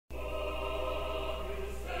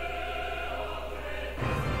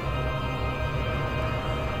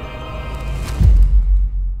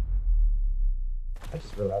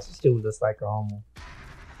realize this dude looks like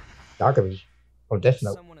Yagami from Death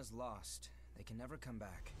Note. Someone is lost. They can never come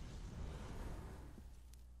back.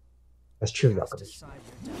 That's true, You must Yagami. decide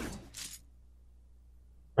your destiny.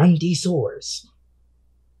 Run these swords.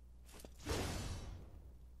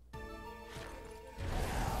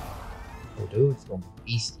 Oh, dude, it's gonna be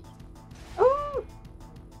beastie. Ah!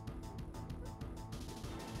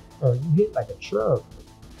 Oh, you hit like a truck.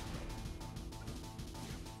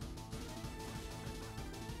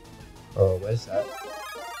 Oh, what's that?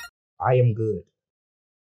 I am good.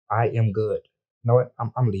 I am good. You know what?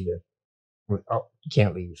 I'm leaving. Oh, you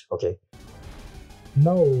can't leave. Okay.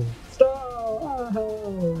 No. Stop!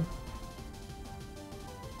 Oh.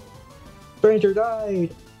 Stranger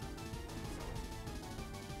died.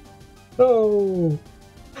 No.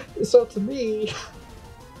 It's up to me.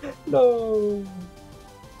 No.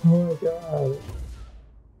 Oh my god.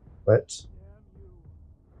 What?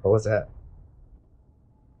 What was that?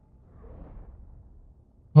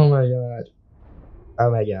 Oh my god.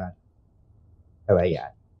 Oh my god. Oh my god.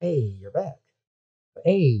 Hey, you're back.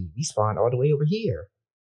 Hey, we spawned all the way over here.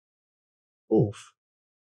 Oof.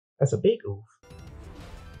 That's a big oof.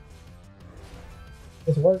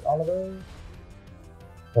 This work, Oliver.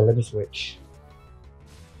 Oh, let me switch.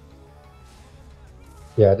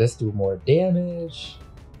 Yeah, let's do more damage.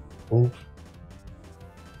 Oof.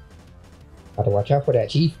 Have to watch out for that,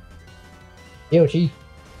 Chief. Yo, Chief.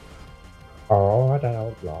 Oh, that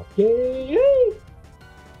outlaw. Yay! Yay!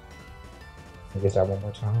 I guess that one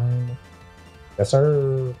more time. Yes,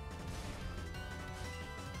 sir.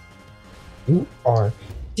 You are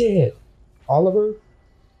dead, Oliver.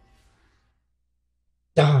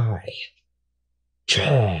 Die.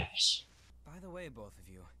 Trash. By the way, both of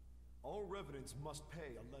you. All revenants must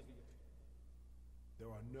pay a levy. There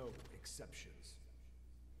are no exceptions.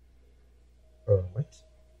 What?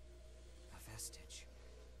 A vestige.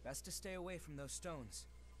 Best to stay away from those stones.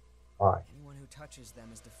 Why? Anyone who touches them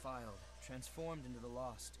is defiled, transformed into the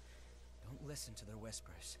lost. Don't listen to their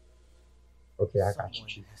whispers. Okay, I got you, Someone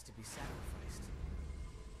Chief. has to be sacrificed.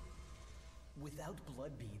 Without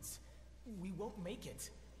blood beads, we won't make it.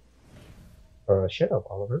 Shut up,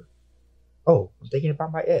 Oliver. Oh, I'm thinking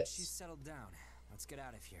about my She's S. settled down. Let's get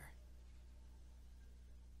out of here.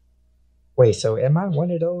 Wait, so am I one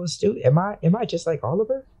of those, dude? Am I just like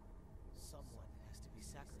Oliver? Someone has to be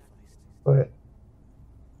sacrificed. But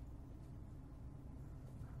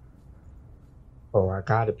oh, I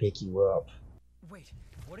gotta pick you up. Wait,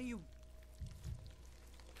 what are you?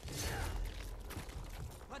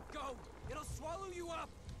 Let go! It'll swallow you up!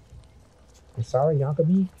 I'm sorry,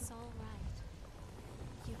 Yagami. It's all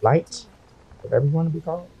right. You can Light, do it. whatever you want to be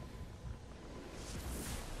called.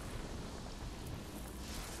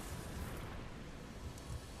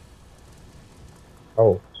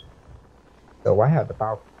 Oh, so I have the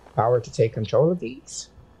power to take control of these?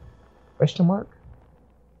 Question mark?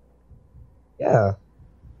 Yeah,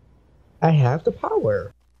 I have the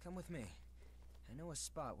power. Come with me. I know a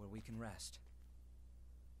spot where we can rest.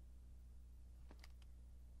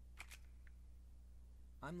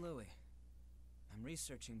 I'm Louis. I'm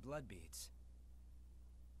researching blood beads.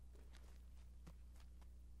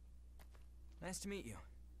 Nice to meet you.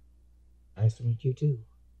 Nice to meet you too,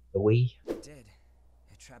 Louis. It did.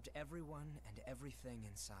 It trapped everyone and everything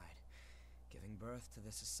inside, giving birth to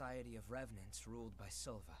the society of revenants ruled by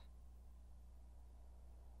Silva.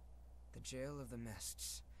 The Jail of the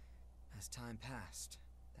Mists. As time passed,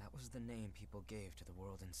 that was the name people gave to the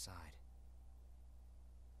world inside.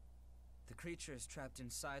 The creatures trapped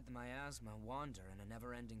inside the miasma wander in a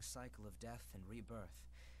never-ending cycle of death and rebirth,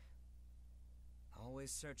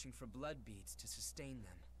 always searching for blood beads to sustain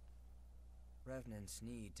them. Revenants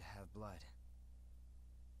need to have blood.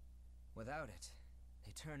 Without it,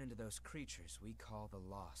 they turn into those creatures we call the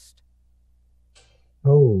Lost.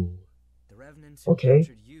 Oh, The revenants who okay.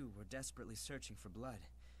 captured you were desperately searching for blood,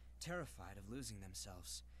 terrified of losing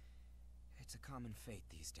themselves. It's a common fate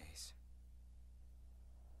these days.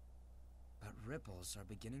 But ripples are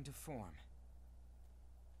beginning to form.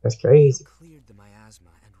 That's You crazy. cleared the miasma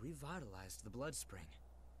and revitalized the blood spring.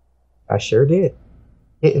 I sure did,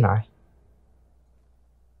 didn't I?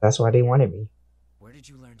 That's why they wanted me. Where did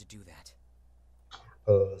you learn to do that?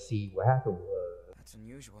 See, what happened was... That's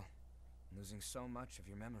unusual, losing so much of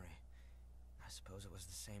your memory. I suppose it was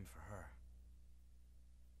the same for her.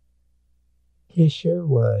 It sure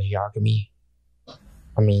was, Yagami.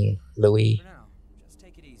 I mean, Louis. For now, just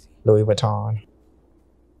take it easy. Louis Vuitton.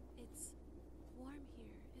 It's warm here,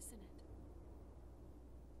 isn't it?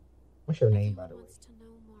 What's your name, by Everyone the way? wants to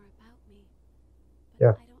know more about me, but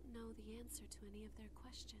Yeah. I don't know the answer to any of their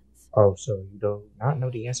questions. Oh, so you do not know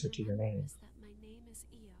the All I answer can to your remember name. is that my name is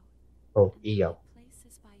Eve. Oh, and Io. my place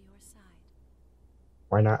is by your side.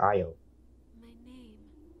 Why not Io? My name.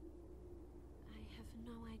 I have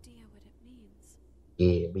no idea what it means.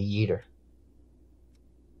 Yeah, me either.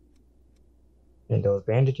 And those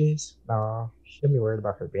bandages? Nah, shouldn't be worried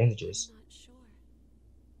about her bandages. I'm not sure.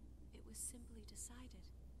 It was simply decided.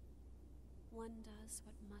 One does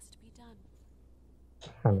what must be done.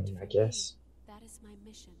 I And mean, I for me, guess. that is my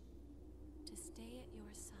mission. To stay at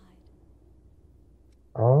your side.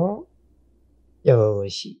 Oh, yo,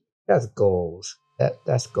 that's goals.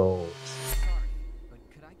 That's goals. Sorry, but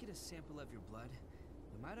could I get a sample of your blood?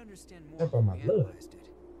 We might understand more Sample when my we blood. analyzed it.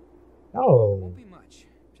 It No, won't be much,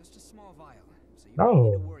 just a small vial, so you won't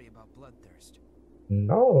need to no, worry about bloodthirst.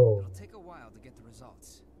 no, It'll take a while to get the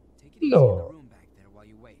results. Take it easy in the no, room back there while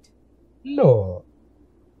you wait. no.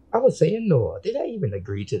 I was saying no. Did I even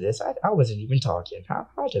agree to this? I wasn't even talking. How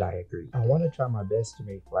did I agree? I want to try my best to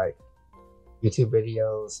make like YouTube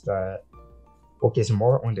videos that focus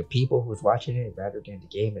more on the people who's watching it rather than the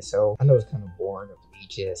game itself. I know it's kind of boring of me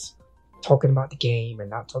just talking about the game and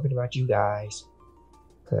not talking about you guys.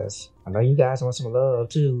 Cause I know you guys want some love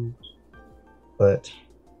too. But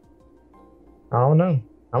I don't know.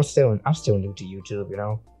 I'm still new to YouTube, you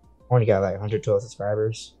know. Only got like 112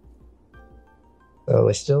 subscribers. So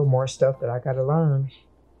it's still more stuff that I gotta learn.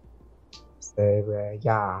 So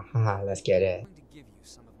yeah, haha, let's get it. I'm going to give you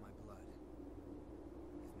some of my blood.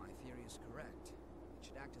 If my theory is correct, it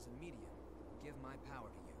should act as a medium and give my power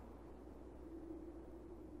to you.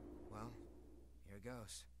 Well, here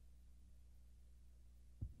goes.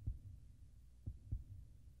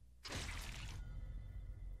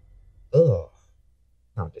 Ugh.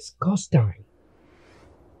 Now disgusting.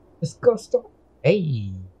 Disgusting.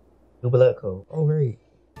 Hey, new blood code. Oh great.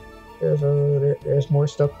 There's more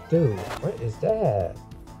stuff to do. What is that?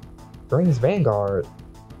 Brings Vanguard.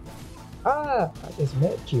 Ah, I just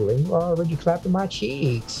met you and you are already clapping my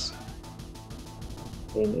cheeks.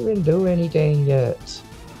 Didn't even do anything yet.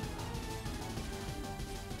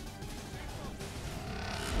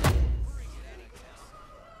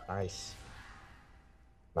 Nice.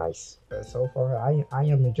 Nice. So far, I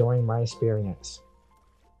am enjoying my experience.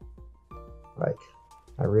 Like,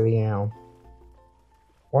 I really am.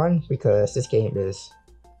 One, because this game is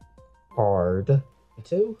hard. And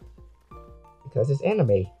two, because it's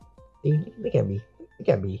anime. See, look at me. Look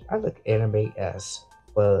at me. I look anime as.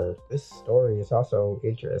 But this story is also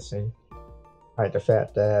interesting. Like the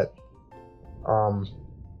fact that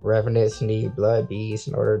revenants need blood beads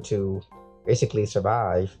in order to basically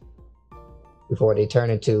survive before they turn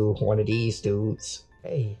into one of these dudes.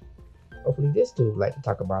 Hey, hopefully this dude would like to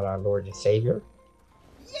talk about our Lord and Savior.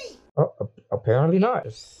 Oh, apparently not.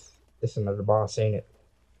 It's another boss, ain't it?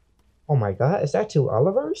 Oh my god, is that two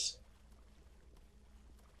Olivers?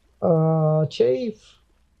 Chief.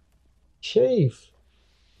 Chief.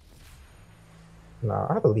 Nah,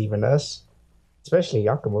 I believe in us. Especially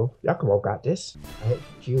Yakumo. Yakumo got this. I hit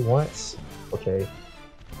you once. Okay.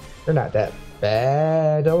 They're not that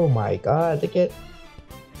bad. Oh my god, look at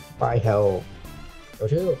my health. Oh,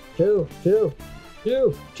 chill, chill, chill,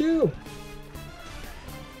 chill, chill.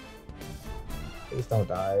 Please don't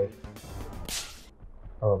die.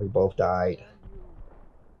 Oh, we both died.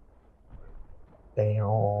 Damn.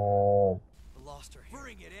 Lost her.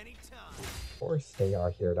 Bring it anytime. Of course they are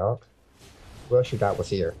here, dog. Who else you got was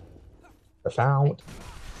here? The Found.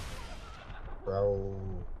 Bro.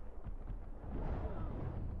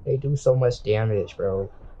 They do so much damage, bro.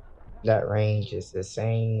 That range is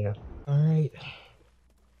insane. Alright.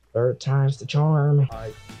 Third time's the charm.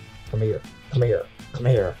 Alright. Come here. Come here. Come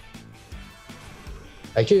here.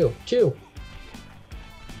 Hey, chew. Chew.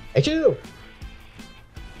 Hey, chew.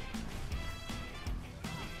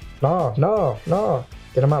 No, no, no.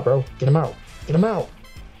 Get him out, bro. Get him out. Get him out.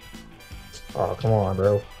 Oh, come on,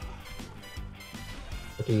 bro.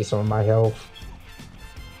 I'll give you some of my health.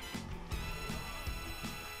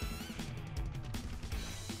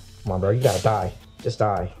 Come on, bro. You gotta die. Just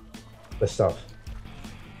die. Good stuff.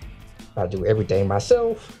 Gotta do everything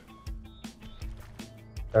myself.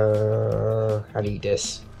 I need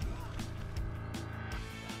this.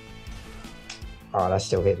 Oh, that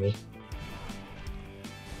still hit me.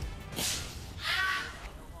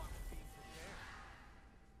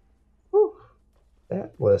 Whew.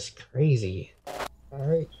 That was crazy.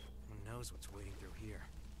 Alright. Who knows what's waiting through here?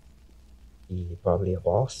 He probably a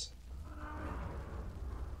boss.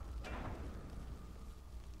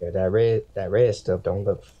 Yeah, that red stuff don't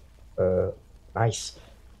look nice.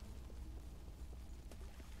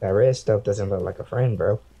 That red stuff doesn't look like a friend,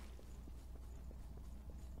 bro.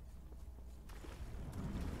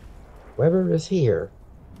 Whoever is here,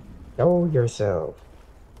 show yourself.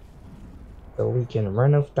 So we can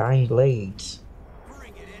run off dying blades.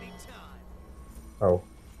 Bring it anytime. Oh,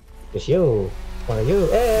 it's you. One of you.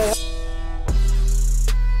 Hey!